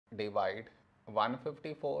divide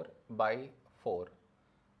 154 by 4.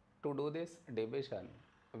 To do this division,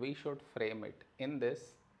 we should frame it in this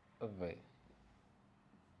way.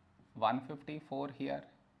 154 here,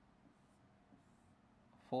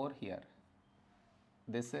 4 here.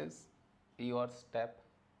 This is your step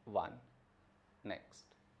 1. Next,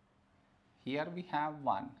 here we have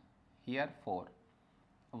 1, here 4.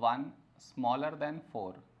 1 smaller than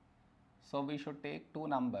 4. So we should take two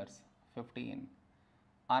numbers, 15.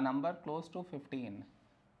 A number close to 15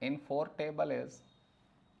 in 4 table is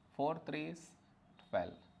 4 3s 12.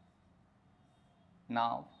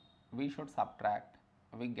 Now we should subtract,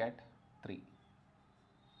 we get 3.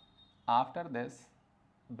 After this,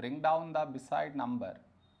 bring down the beside number,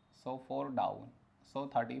 so 4 down, so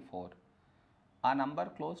 34. A number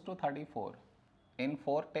close to 34 in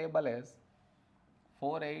 4 table is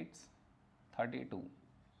 4 8s 32.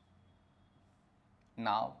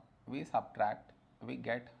 Now we subtract, we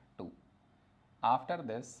get 2. After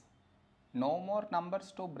this, no more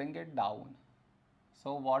numbers to bring it down.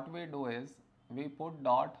 So what we do is, we put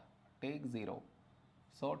dot, take 0.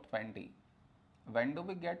 So 20. When do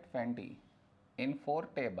we get 20? In 4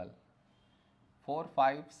 table. 4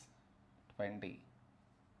 5s 20.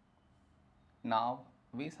 Now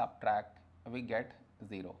we subtract, we get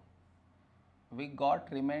 0. We got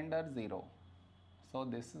remainder 0. So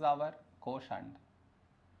this is our quotient.